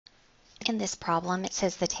In this problem, it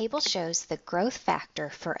says the table shows the growth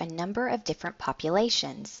factor for a number of different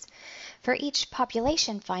populations. For each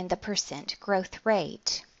population, find the percent growth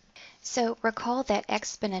rate. So recall that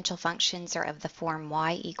exponential functions are of the form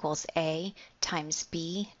y equals a times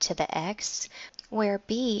b to the x, where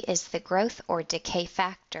b is the growth or decay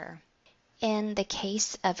factor. In the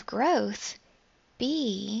case of growth,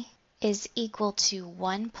 b is equal to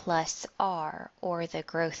 1 plus r, or the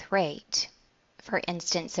growth rate. For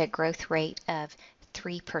instance, a growth rate of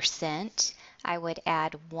 3%, I would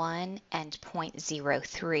add 1 and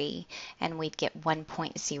 0.03, and we'd get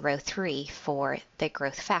 1.03 for the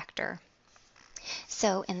growth factor.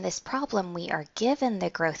 So in this problem, we are given the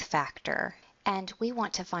growth factor, and we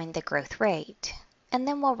want to find the growth rate. And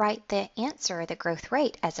then we'll write the answer, the growth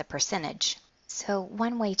rate, as a percentage. So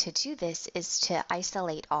one way to do this is to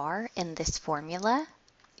isolate r in this formula.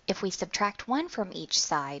 If we subtract 1 from each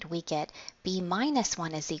side, we get b minus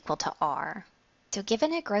 1 is equal to r. So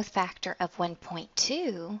given a growth factor of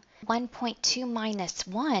 1.2, 1.2 minus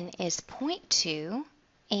 1 is 0.2,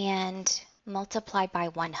 and multiply by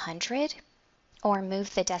 100, or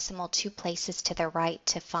move the decimal 2 places to the right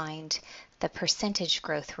to find the percentage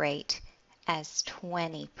growth rate as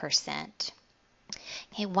 20%.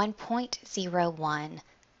 Okay, 1.01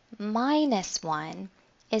 minus 1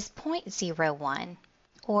 is 0.01,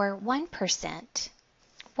 or 1%.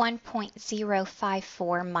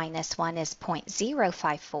 1.054 minus 1 is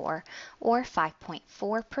 0.054, or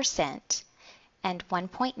 5.4%. And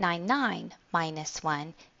 1.99 minus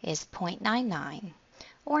 1 is 0.99,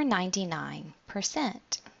 or 99%.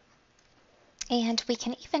 And we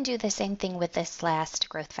can even do the same thing with this last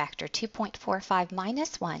growth factor. 2.45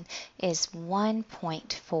 minus 1 is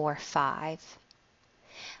 1.45,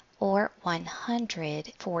 or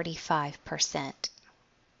 145%.